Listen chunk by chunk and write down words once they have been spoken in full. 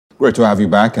Great to have you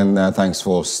back, and thanks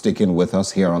for sticking with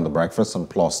us here on The Breakfast on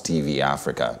Plus TV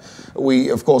Africa. We,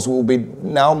 of course, will be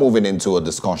now moving into a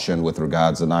discussion with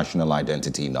regards to the national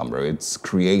identity number. It's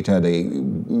created a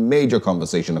major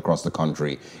conversation across the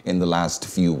country in the last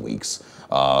few weeks.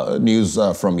 News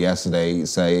from yesterday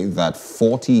say that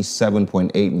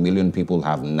 47.8 million people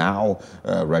have now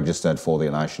registered for their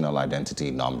national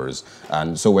identity numbers.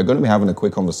 And so we're going to be having a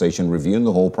quick conversation reviewing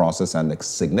the whole process and the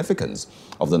significance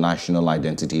of the national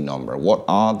identity number. What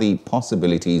are the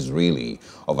possibilities really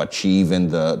of achieving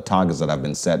the targets that have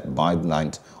been set by the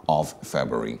 9th of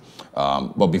February?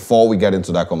 But before we get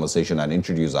into that conversation and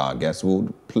introduce our guests, we'll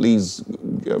please,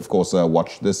 of course,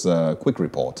 watch this quick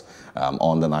report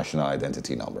on the national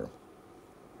identity number.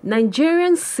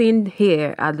 Nigerians seen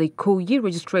here at the Koyi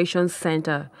Registration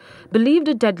Center believe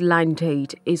the deadline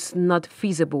date is not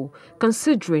feasible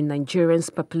considering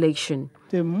Nigerians' population.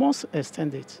 They must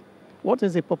extend it. What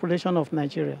is the population of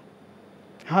Nigeria?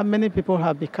 How many people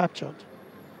have been captured?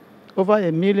 Over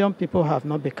 1 million people have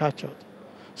not been captured.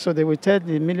 So they will tell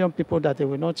the 1 million people that they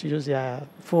will not use their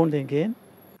phone again.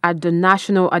 At the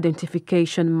National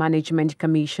Identification Management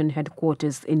Commission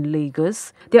headquarters in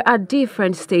Lagos, there are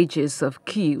different stages of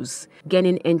queues.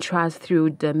 Gaining entrance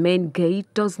through the main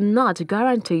gate does not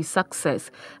guarantee success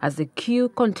as the queue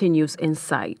continues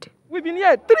inside. We've been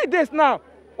here 3 days now.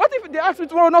 What if they ask me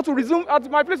tomorrow not to resume at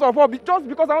my place of work just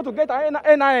because I want to get an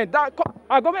NIN? That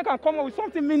our government can come up with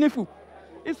something meaningful.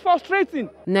 It's frustrating.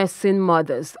 Nursing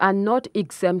mothers are not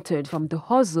exempted from the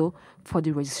hustle for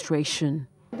the registration.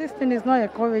 This thing is not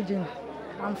encouraging.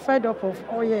 I'm fed up of,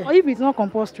 if it's not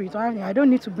compulsory, I don't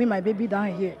need to bring my baby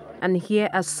down here. And here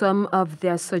are some of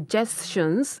their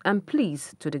suggestions and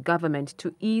pleas to the government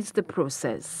to ease the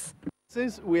process.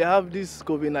 Since we have this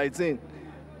COVID-19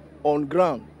 on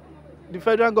ground, the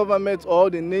federal government or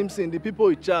the names in the people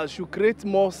in charge should create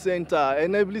more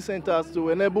enabling centers to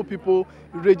enable people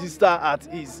register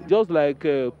at ease. Just like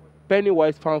penny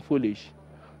wise pound foolish,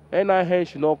 NIN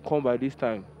should not come by this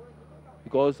time.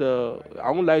 Because I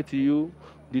won't lie to you,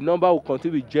 the number will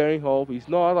continue jeering off. It's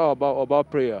not about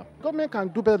prayer. Government can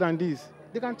do better than this.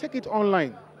 They can take it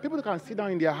online. People can sit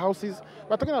down in their houses.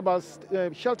 We're talking about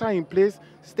shelter in place,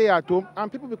 stay at home,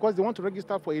 and people, because they want to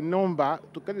register for a number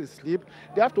to get a slip,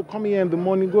 they have to come here in the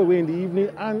morning, go away in the evening,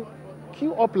 and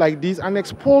queue up like this and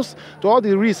expose to all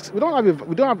the risks. We don't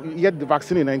have yet the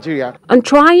vaccine in Nigeria. On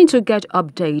trying to get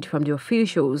update from the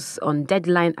officials on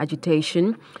deadline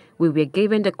agitation, we were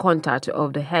given the contact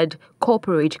of the head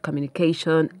corporate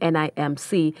communication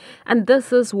NIMC, and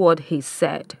this is what he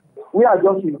said. We are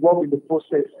just involved in the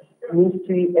process,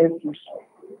 Ministry FUC,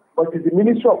 but it's the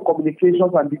Ministry of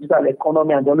Communications and Digital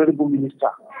Economy and the Honorable Minister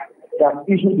that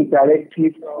issued the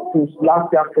directive since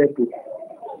last year February.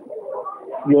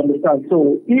 You understand?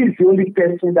 So he is the only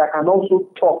person that can also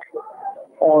talk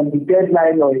on the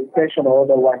deadline or extension or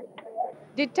otherwise.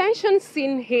 The tension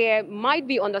seen here might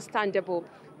be understandable,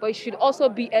 but it should also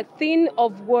be a thing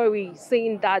of worry,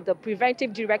 saying that the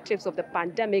preventive directives of the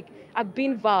pandemic have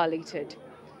been violated.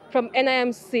 From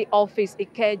NIMC office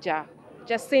Ikeja,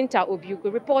 Jacinta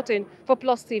Obiuku reporting for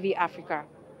Plus TV Africa.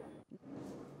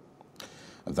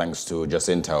 And thanks to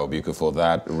Jacinta Obiuku for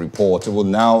that report. We'll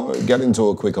now get into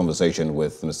a quick conversation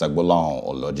with Mr. Gbolan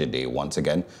Olojide once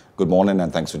again. Good morning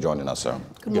and thanks for joining us, sir.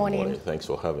 Good morning. Thanks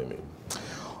for having me.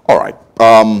 All right.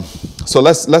 So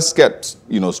let's get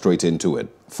straight into it.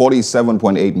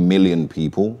 47.8 million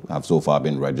people have so far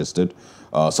been registered.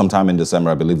 Sometime in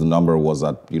December, I believe the number was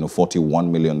at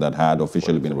 41 million that had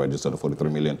officially been registered, 43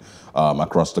 million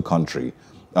across the country.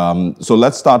 So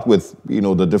let's start with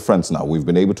the difference now. We've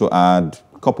been able to add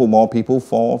a couple more people,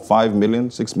 4, 5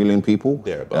 million, 6 million people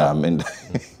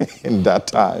in that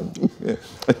time.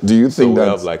 Do you think we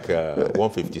have like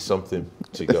 150 something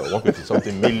to go, 150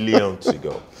 something million to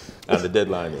go, and the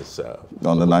deadline is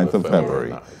on the 9th of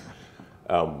February.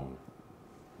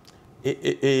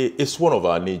 It's one of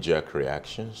our knee-jerk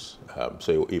reactions,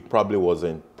 so it probably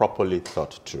wasn't properly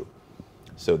thought through.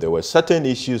 So there were certain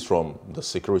issues from the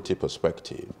security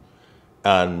perspective,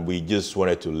 and we just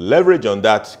wanted to leverage on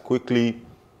that, quickly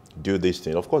do this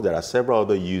thing. Of course, there are several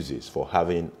other uses for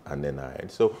having an NIN.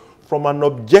 So from an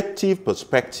objective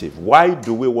perspective, why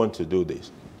do we want to do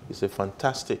this? It's a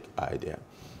fantastic idea.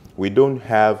 We don't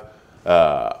have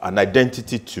an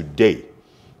identity today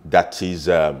that is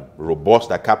robust,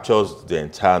 that captures the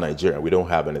entire Nigeria. We don't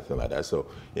have anything like that. So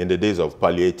in the days of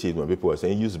palliative, when people were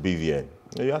saying use BVN,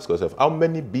 you ask yourself, how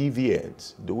many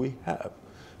BVNs do we have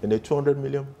in a 200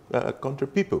 million country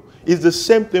people? It's the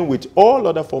same thing with all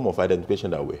other form of identification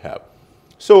that we have.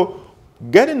 So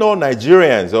getting all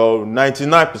Nigerians, or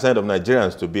 99% of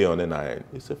Nigerians, to be on NIN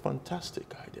is a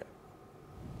fantastic idea.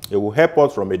 It will help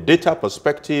us from a data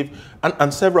perspective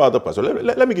and several other perspectives.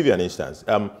 Let me give you an instance.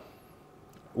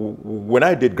 When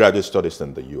I did graduate studies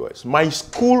in the US, my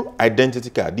school identity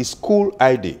card, the school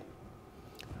ID,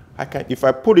 if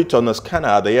I put it on a scanner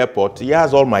at the airport, he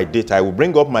has all my data. I will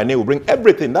bring up my name, will bring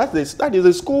everything. That is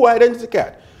a school identity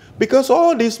card. Because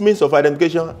all these means of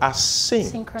identification are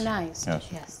synchronized.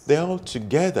 Yes. They're all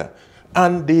together.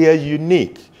 And they are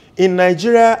unique. In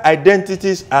Nigeria,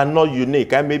 identities are not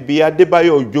unique. I may be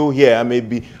Adebayo Ojo here. I may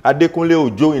be Adekunle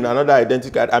Ojo in another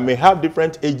identity card. I may have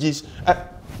different ages.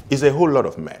 It's a whole lot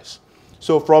of mess.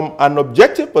 So from an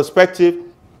objective perspective,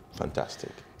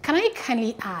 fantastic. Can I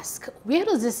kindly ask, where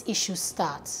does this issue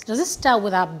start? Does it start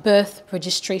with our birth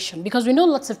registration? Because we know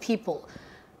lots of people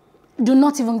do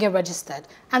not even get registered.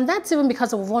 And that's even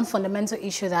because of one fundamental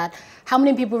issue, that how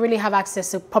many people really have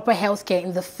access to proper healthcare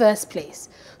in the first place.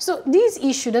 So this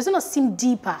issue, does it not seem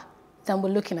deeper than we're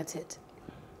looking at it?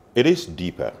 It is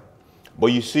deeper. But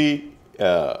you see,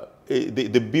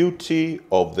 the beauty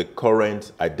of the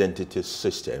current identity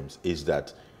systems is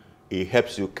that it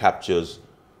helps you capture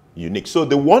unique. So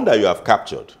the one that you have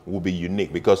captured will be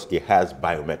unique because it has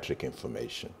biometric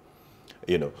information.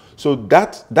 You know, so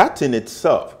that in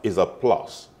itself is a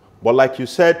plus. But like you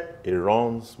said, it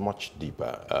runs much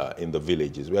deeper in the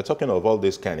villages. We are talking of all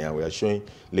this Kenya. We are showing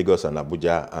Lagos and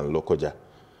Abuja and Lokoja.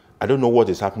 I don't know what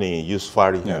is happening in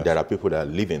Yusufari. Yes. There are people that are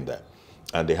living there,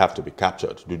 and they have to be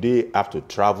captured. Do they have to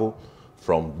travel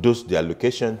from their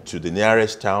location to the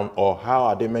nearest town, or how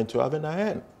are they meant to have an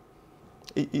NIN?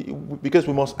 Because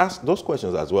we must ask those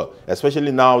questions as well,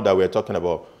 especially now that we're talking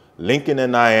about linking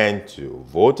NIN to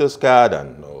voters card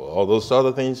and all those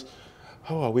other things.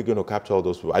 How are we going to capture all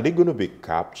those people? Are they going to be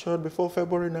captured before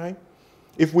February 9?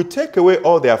 If we take away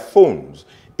all their phones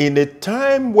in a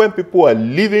time when people are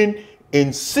living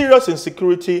in serious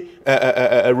insecurity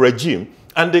regime,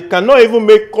 and they cannot even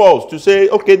make calls to say,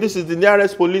 okay, this is the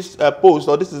nearest police post,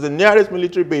 or this is the nearest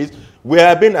military base, we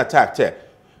are being attacked here.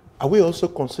 Are we also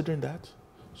considering that?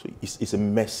 So it's a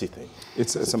messy thing.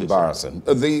 It's embarrassing.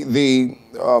 The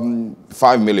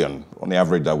 5 million on the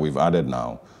average that we've added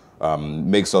now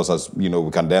makes us, as you know,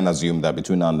 we can then assume that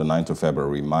between now and the 9th of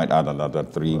February, we might add another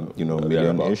 3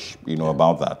 million-ish,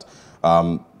 about that.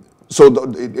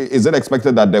 So is it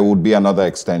expected that there would be another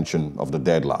extension of the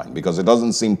deadline? Because it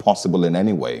doesn't seem possible in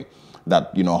any way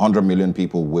that 100 million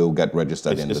people will get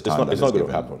registered in the time that is given. It's not going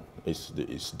to happen.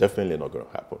 It's definitely not going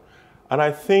to happen. And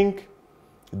I think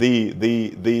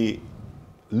the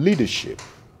leadership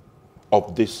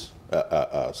of this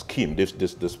scheme,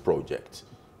 this project,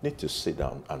 need to sit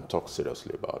down and talk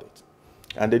seriously about it,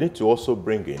 and they need to also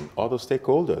bring in other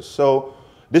stakeholders. So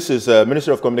this is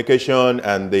Ministry of Communication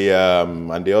and the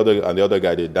other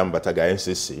guy, the Dambata guy,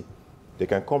 NCC. They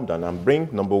can come down and bring,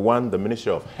 number one, the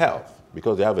Ministry of Health,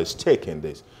 because they have a stake in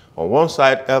this. On one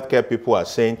side, healthcare people are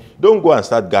saying, don't go and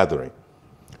start gathering,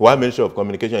 while Ministry of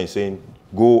Communication is saying,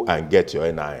 go and get your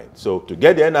NIN. So to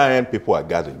get the NIN, people are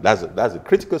gathering. That's a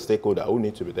critical stakeholder who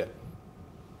needs to be there.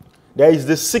 There is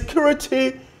the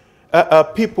security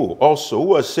people also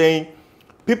who are saying,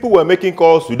 people were making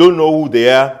calls, we don't know who they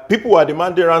are. People were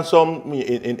demanding ransom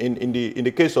in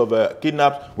the case of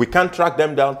kidnaps. We can't track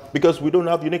them down because we don't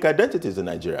have unique identities in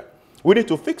Nigeria. We need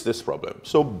to fix this problem.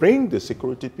 So bring the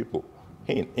security people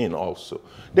in also.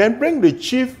 Then bring the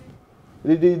chief,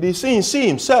 the CNC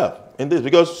himself in this,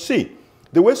 because see,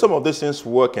 the way some of these things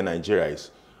work in Nigeria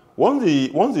is, once the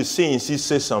CNC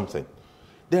says something,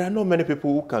 there are not many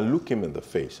people who can look him in the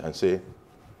face and say,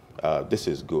 this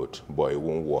is good, but it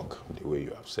won't work the way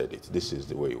you have said it. This is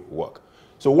the way it will work.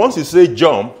 So once you say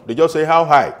jump, they just say how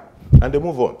high, and they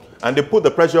move on. And they put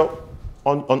the pressure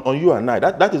on you and I.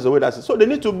 That is the way that's it. So they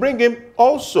need to bring him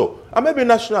also, and maybe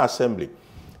National Assembly.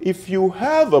 If you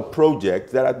have a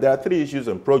project, there are 3 issues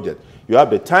in project. You have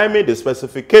the timing, the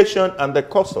specification, and the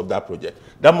cost of that project.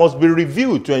 That must be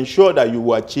reviewed to ensure that you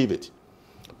will achieve it.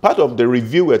 Part of the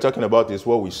review we're talking about is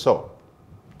what we saw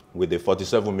with the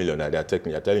 47 million that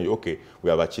they're telling you, okay, we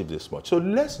have achieved this much. So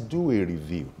let's do a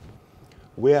review.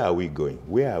 Where are we going?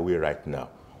 Where are we right now?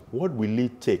 What will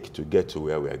it take to get to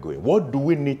where we are going? What do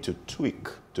we need to tweak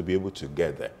to be able to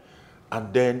get there?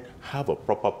 And then have a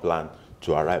proper plan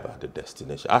to arrive at the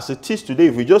destination. As it is today,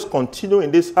 if we just continue in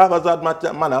this haphazard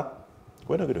manner,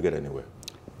 we're not going to get anywhere.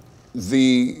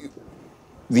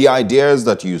 The ideas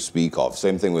that you speak of,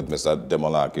 same thing with Mr.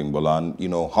 Demola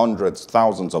Akingbola, hundreds,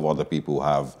 thousands of other people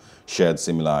have shared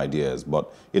similar ideas, but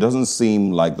it doesn't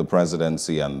seem like the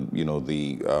presidency and,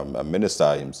 the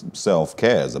minister himself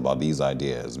cares about these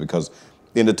ideas, because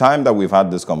in the time that we've had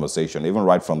this conversation, even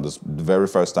right from the very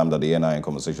first time that the NIN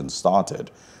conversation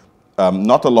started,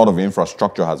 not a lot of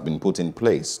infrastructure has been put in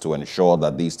place to ensure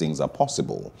that these things are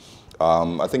possible.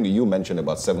 I think you mentioned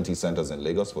about 70 centers in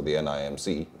Lagos for the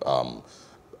NIMC.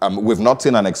 We've not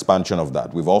seen an expansion of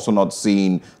that. We've also not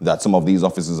seen that some of these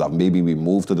offices have maybe been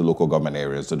moved to the local government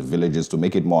areas, to the villages, to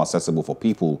make it more accessible for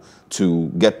people to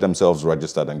get themselves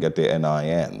registered and get their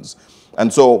NINs.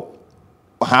 And so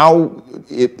how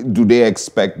do they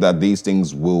expect that these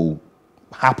things will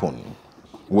happen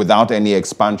without any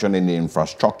expansion in the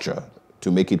infrastructure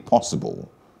to make it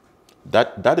possible?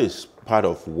 That is part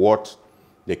of what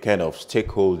the kind of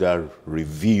stakeholder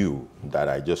review that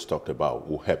I just talked about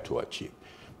will help to achieve.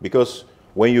 Because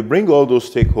when you bring all those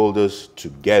stakeholders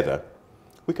together,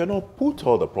 we cannot put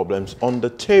all the problems on the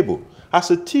table.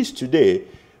 As it is today,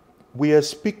 we are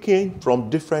speaking from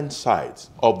different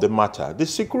sides of the matter. The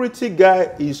security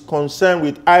guy is concerned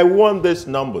with, I want these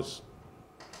numbers.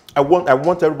 I want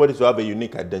everybody to have a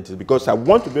unique identity because I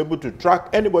want to be able to track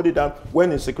anybody down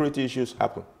when insecurity issues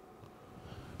happen.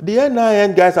 The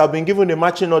NIN guys have been given a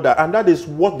matching order, and that is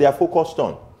what they are focused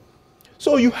on.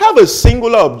 So you have a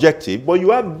singular objective, but you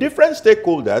have different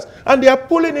stakeholders, and they are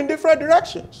pulling in different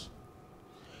directions.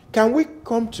 Can we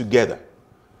come together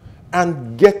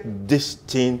and get this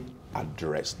thing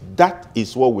addressed? That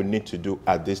is what we need to do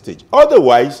at this stage.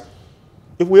 Otherwise,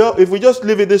 if we just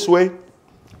leave it this way,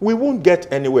 we won't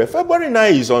get anywhere. February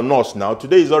 9 is on us now.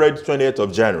 Today is already 28th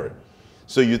of January.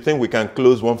 So you think we can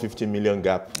close 150 million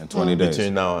gap in 20 days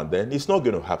between now and then? It's not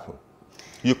going to happen.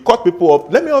 You cut people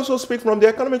off. Let me also speak from the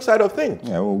economic side of things.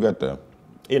 Yeah, we'll get there.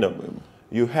 You know,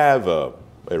 you have a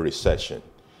recession,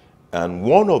 and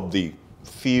one of the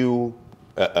few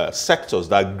sectors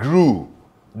that grew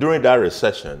during that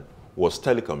recession was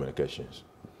telecommunications.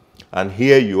 And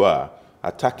here you are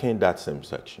attacking that same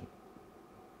section.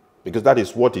 Because that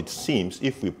is what it seems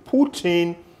if we put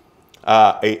in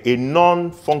a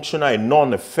non-functional, a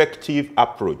non-effective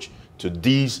approach to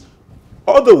these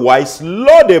otherwise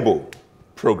laudable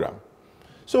program.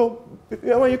 So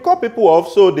when you cut people off,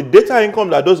 so the data income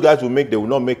that those guys will make, they will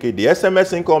not make it. The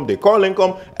SMS income, the call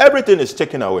income, everything is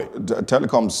taken away.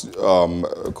 Telecoms,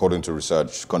 according to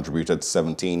research, contributed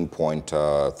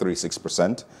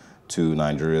 17.36% to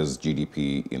Nigeria's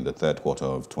GDP in the third quarter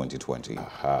of 2020.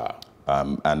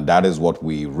 And that is what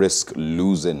we risk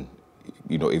losing,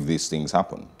 you know, if these things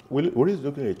happen. We're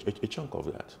looking at a chunk of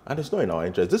that. And it's not in our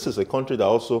interest. This is a country that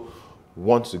also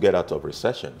wants to get out of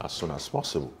recession as soon as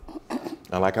possible.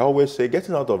 And like I always say,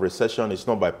 getting out of recession is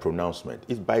not by pronouncement.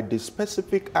 It's by the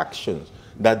specific actions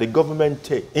that the government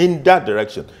take in that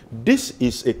direction. This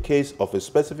is a case of a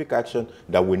specific action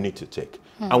that we need to take.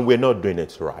 And we're not doing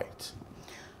it right.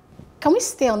 Can we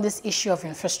stay on this issue of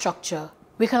infrastructure?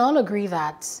 We can all agree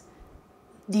that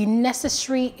the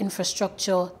necessary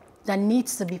infrastructure that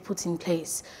needs to be put in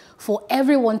place for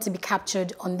everyone to be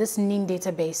captured on this NIN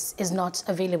database is not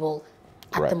available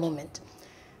at the moment.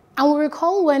 And we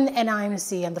recall when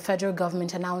NIMC and the federal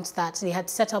government announced that they had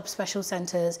set up special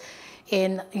centers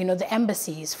in, the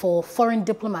embassies for foreign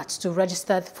diplomats to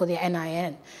register for their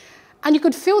NIN. And you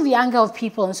could feel the anger of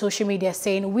people on social media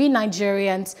saying, we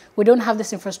Nigerians, we don't have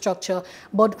this infrastructure,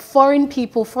 but foreign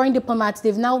people, foreign diplomats,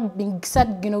 they've now been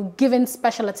given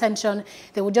special attention.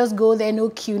 They will just go there, no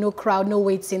queue, no crowd, no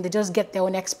waiting. They just get their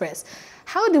own express.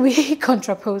 How do we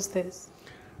contrapose this?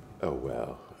 Oh,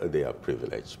 well, they are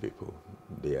privileged people.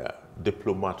 They are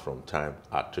diplomats from time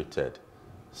are treated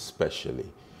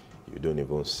specially. You don't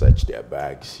even search their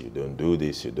bags. You don't do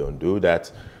this, you don't do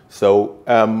that. So,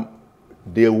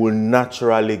 they will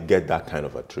naturally get that kind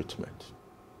of a treatment,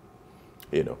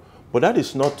 But that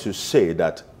is not to say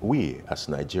that we, as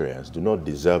Nigerians, do not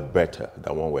deserve better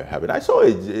than what we're having. I saw a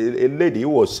lady who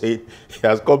was saying she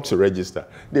has come to register.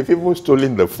 They've even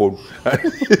stolen the phone.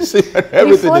 You see,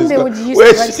 everything is gone.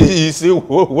 You see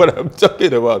what I'm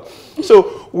talking about.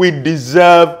 So we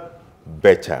deserve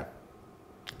better.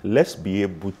 Let's be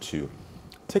able to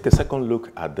take a second look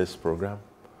at this program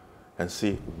and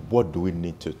see what do we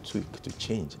need to tweak to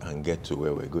change and get to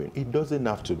where we're going. It doesn't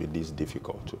have to be this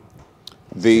difficult.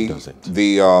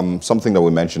 Something that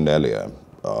we mentioned earlier,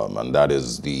 and that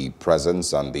is the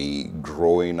presence and the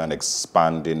growing and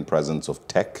expanding presence of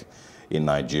tech in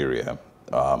Nigeria.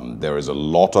 There is a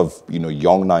lot of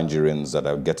young Nigerians that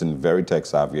are getting very tech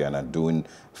savvy and are doing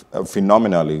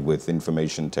phenomenally with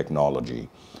information technology.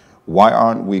 Why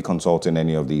aren't we consulting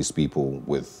any of these people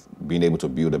with being able to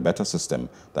build a better system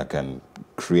that can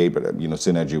create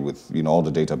synergy with all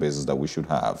the databases that we should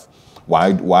have?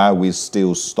 Why are we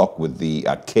still stuck with the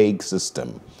archaic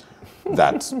system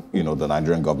that the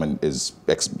Nigerian government is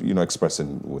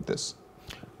expressing with this?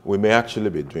 We may actually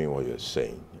be doing what you're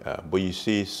saying, but you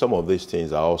see, some of these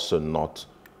things are also not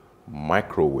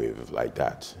microwave like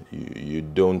that. You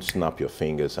don't snap your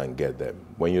fingers and get them.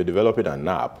 When you're developing an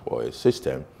app or a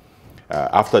system,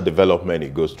 after development,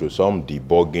 it goes through some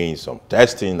debugging, some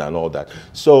testing and all that.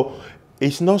 So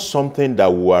it's not something that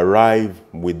will arrive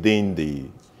within the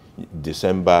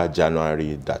December,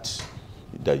 January that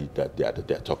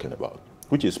they're talking about,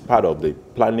 which is part of the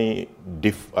planning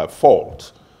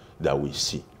fault that we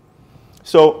see.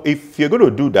 So if you're going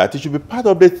to do that, it should be part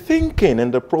of the thinking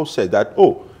and the process that,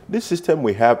 oh, this system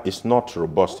we have is not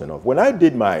robust enough. When I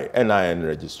did my NIN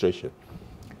registration,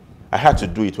 I had to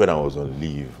do it when I was on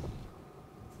leave.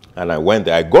 And I went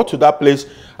there. I got to that place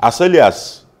as early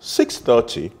as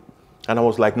 6:30, and I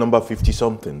was like number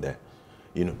 50-something there.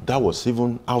 You know, that was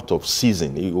even out of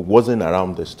season. It wasn't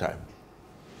around this time.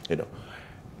 You know,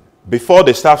 before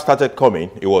the staff started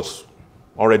coming, it was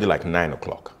already like 9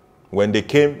 o'clock. When they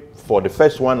came for the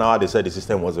first 1 hour, they said the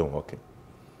system wasn't working.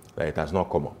 Like, it has not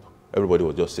come up. Everybody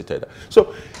was just seated there.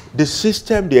 So the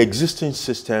system, the existing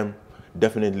system,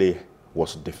 definitely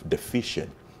was deficient.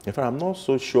 In fact, I'm not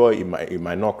so sure it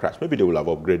might not crash. Maybe they will have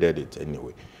upgraded it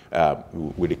anyway,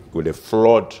 with the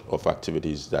flood of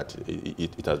activities that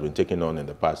it has been taking on in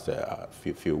the past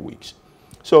few weeks.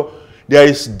 So there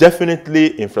is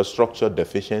definitely infrastructure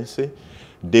deficiency.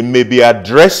 They may be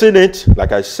addressing it.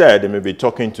 Like I said, they may be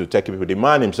talking to techie people. The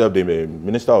man himself, the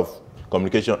Minister of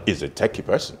Communication, is a techie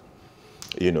person.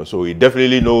 You know, so he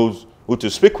definitely knows who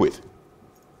to speak with.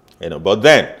 You know, but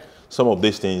then some of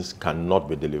these things cannot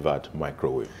be delivered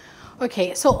microwave.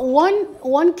 Okay, so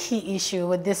one key issue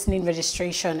with this NIN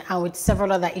registration and with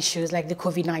several other issues like the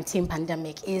COVID-19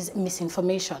 pandemic is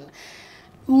misinformation.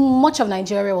 Much of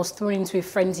Nigeria was thrown into a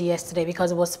frenzy yesterday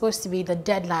because it was supposed to be the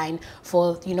deadline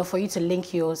for you to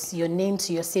link your name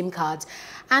to your SIM cards,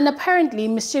 and apparently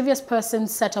mischievous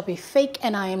persons set up a fake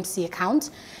NIMC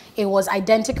account. It was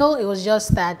identical. It was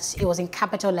just that it was in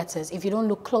capital letters. If you don't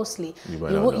look closely,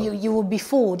 you will be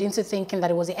fooled into thinking that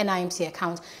it was an NIMC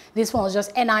account. This one was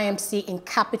just NIMC in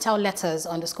capital letters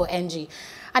 _NG.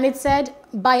 And it said,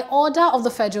 by order of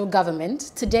the federal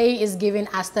government, today is given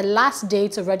as the last day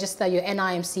to register your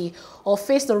NIMC or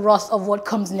face the wrath of what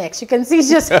comes next. You can see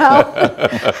just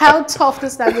how tough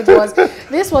this language was.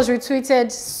 This was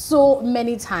retweeted so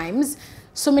many times.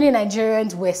 So many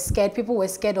Nigerians were scared. People were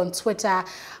scared on Twitter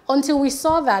until we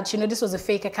saw that, this was a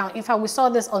fake account. In fact, we saw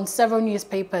this on several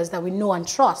newspapers that we know and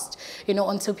trust,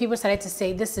 until people started to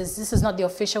say, this is not the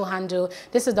official handle.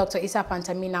 This is Dr. Issa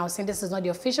Pantami now saying this is not the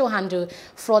official handle,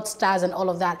 fraudsters and all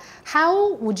of that.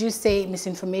 How would you say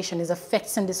misinformation is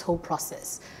affecting this whole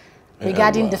process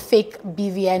regarding the fake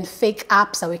BVN, fake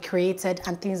apps that were created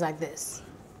and things like this?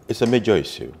 It's a major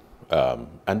issue.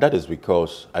 And that is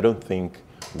because I don't think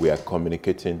we are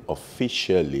communicating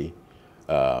officially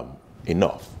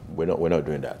enough. We're not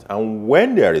doing that. And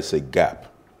when there is a gap,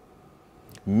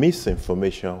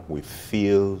 misinformation will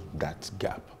fill that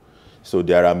gap. So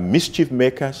there are mischief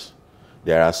makers,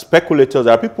 there are speculators,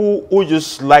 there are people who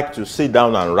just like to sit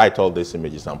down and write all these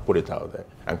images and put it out there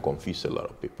and confuse a lot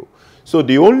of people. So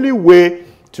the only way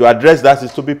to address that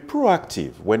is to be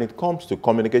proactive when it comes to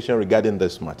communication regarding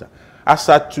this matter. As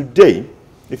at today,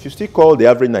 if you still call the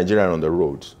average Nigerian on the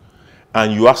roads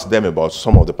and you ask them about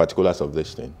some of the particulars of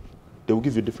this thing, they will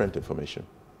give you different information.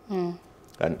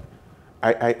 And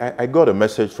I got a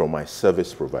message from my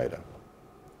service provider.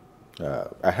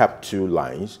 I have 2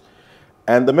 lines.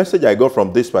 And the message I got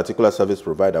from this particular service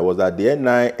provider was that the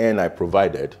NIN I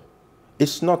provided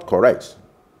is not correct.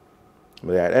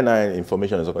 The NIN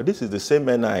information is correct. This is the same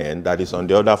NIN that is on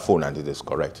the other phone and it is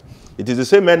correct. It is the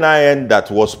same NIN that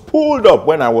was pulled up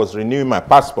when I was renewing my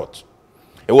passport.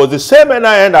 It was the same NIN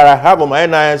that I have on my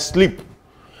NIN slip.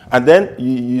 And then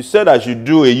you said I should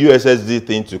do a USSD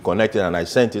thing to connect it, and I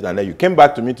sent it, and then you came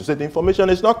back to me to say the information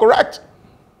is not correct.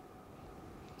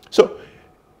 So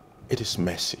it is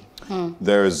messy.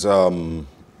 There's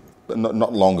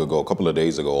not long ago, a couple of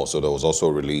days ago also, there was also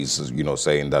a release,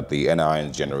 saying that the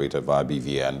NIN generated via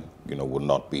BVN, would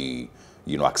not be,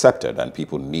 accepted, and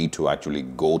people need to actually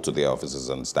go to their offices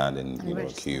and stand in, a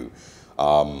queue.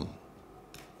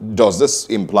 Does this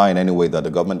imply in any way that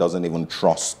the government doesn't even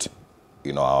trust,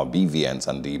 our BVNs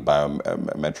and the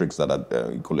biometrics that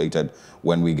are collated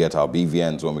when we get our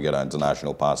BVNs, when we get our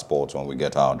international passports, when we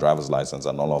get our driver's license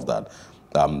and all of that?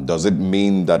 Does it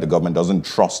mean that the government doesn't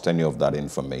trust any of that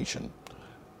information?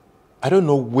 I don't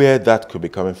know where that could be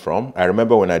coming from. I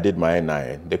remember when I did my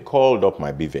NIN, they called up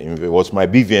my BVN. If it was my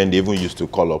BVN, they even used to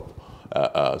call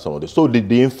up some of this. So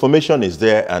the information is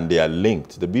there and they are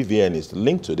linked. The BVN is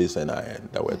linked to this NIN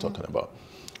that we're talking about.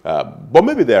 But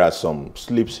maybe there are some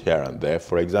slips here and there.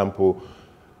 For example,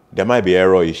 there might be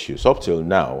error issues. Up till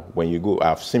now, when you go,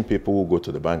 I've seen people who go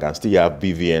to the bank and still have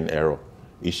BVN error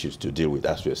issues to deal with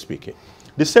as we're speaking.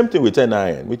 The same thing with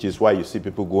NIN, which is why you see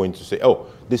people going to say, oh,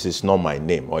 this is not my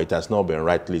name, or it has not been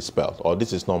rightly spelled, or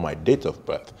this is not my date of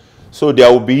birth. So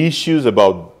there will be issues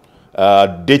about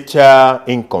data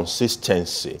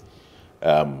inconsistency.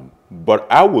 But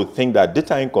I would think that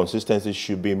data inconsistency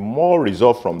should be more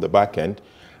resolved from the back end,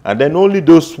 and then only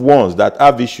those ones that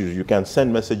have issues, you can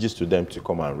send messages to them to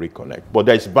come and reconnect. But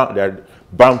there are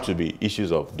bound to be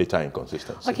issues of data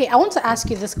inconsistency. Okay, I want to ask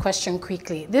you this question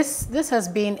quickly. This has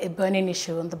been a burning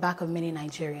issue on the back of many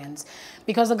Nigerians,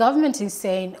 because the government is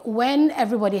saying when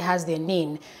everybody has their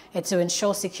NIN, it's to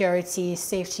ensure security,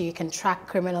 safety, you can track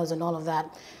criminals and all of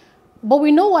that. But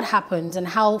we know what happens and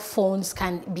how phones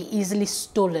can be easily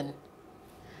stolen.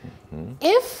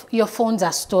 If your phones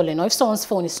are stolen, or if someone's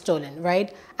phone is stolen,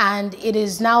 right, and it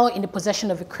is now in the possession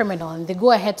of a criminal and they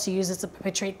go ahead to use it to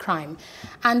perpetrate crime,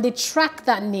 and they track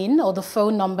that NIN or the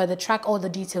phone number, they track all the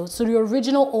details to the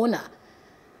original owner,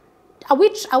 are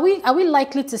we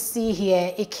likely to see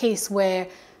here a case where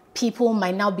people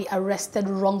might now be arrested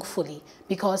wrongfully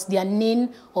because their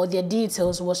NIN or their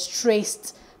details was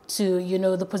traced to, you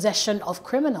know, the possession of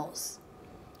criminals?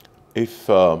 If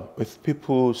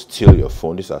people steal your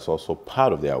phone, this is also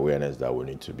part of the awareness that we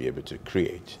need to be able to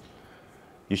create.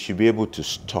 You should be able to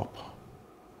stop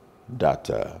that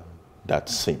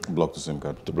SIM. Block the SIM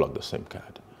card. To block the SIM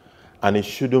card. And it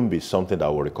shouldn't be something that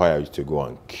will require you to go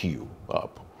and queue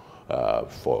up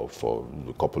for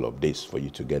a couple of days for you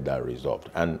to get that resolved.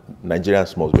 And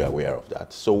Nigerians must be aware of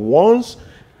that. So once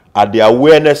at the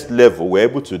awareness level, we're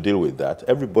able to deal with that.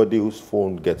 Everybody whose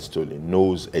phone gets stolen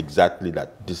knows exactly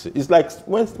that this is. It's like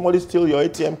when somebody steals your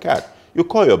ATM card, you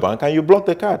call your bank and you block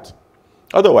the card.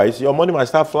 Otherwise, your money might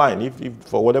start flying if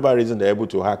for whatever reason they're able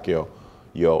to hack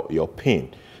your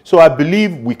PIN. So I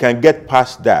believe we can get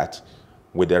past that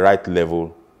with the right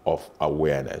level of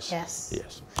awareness. Yes.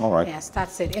 Yes. All right. Yes,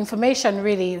 that's it. Information,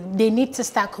 really, they need to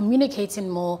start communicating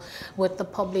more with the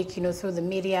public, you know, through the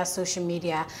media, social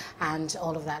media, and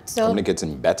all of that. So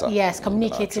communicating better. Yes,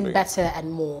 communicating better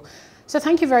and more. So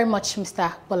thank you very much,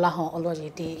 Mr. Bolahon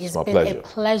Olojide. It's been a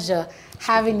pleasure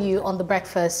having you on The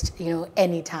Breakfast, you know,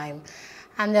 anytime.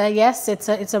 And yes,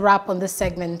 it's a wrap on this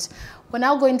segment. We're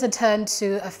now going to turn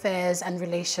to affairs and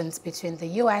relations between the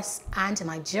US and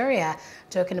Nigeria,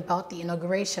 talking about the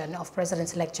inauguration of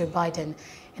President-elect Joe Biden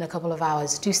in a couple of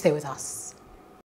hours. Do stay with us.